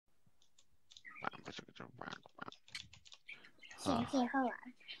Here, hold on.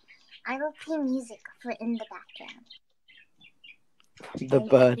 I will play music for in the background. The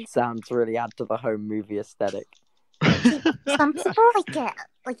bird sounds really add to the home movie aesthetic. Some people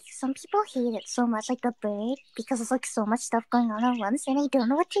some people hate it so much, like the bird, because there's like so much stuff going on at once, and I don't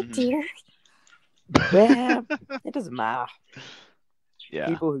know what to do. Well, it doesn't matter. Yeah.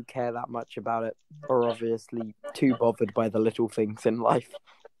 People who care that much about it are obviously too bothered by the little things in life.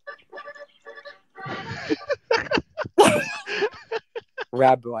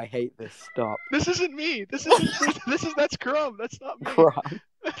 Rabu, I hate this. Stop. This isn't me. That's Crumb. That's not me. Crumb.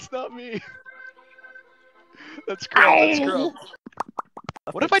 That's not me. That's Crumb.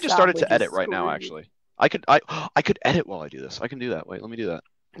 What if I just started to edit right now? Actually, I could edit while I do this. I can do that. Wait, let me do that.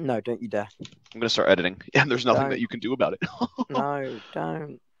 No, don't you dare. I'm gonna start editing, and there's nothing that you can do about it. No,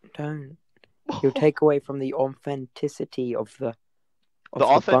 don't. You'll take away from the authenticity of the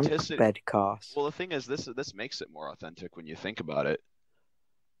Bunkbedcast. Well, the thing is, this makes it more authentic when you think about it.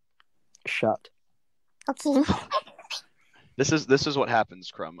 Shut. Okay. This is what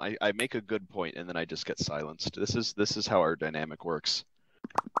happens, Crumb. I make a good point, and then I just get silenced. This is how our dynamic works.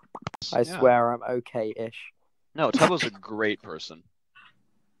 I swear I'm okay-ish. No, Tubbo's a great person.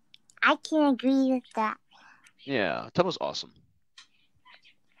 I can agree with that. Yeah, Tubbo's awesome.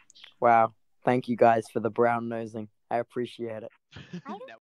 Wow. Thank you guys for the brown nosing. I appreciate it.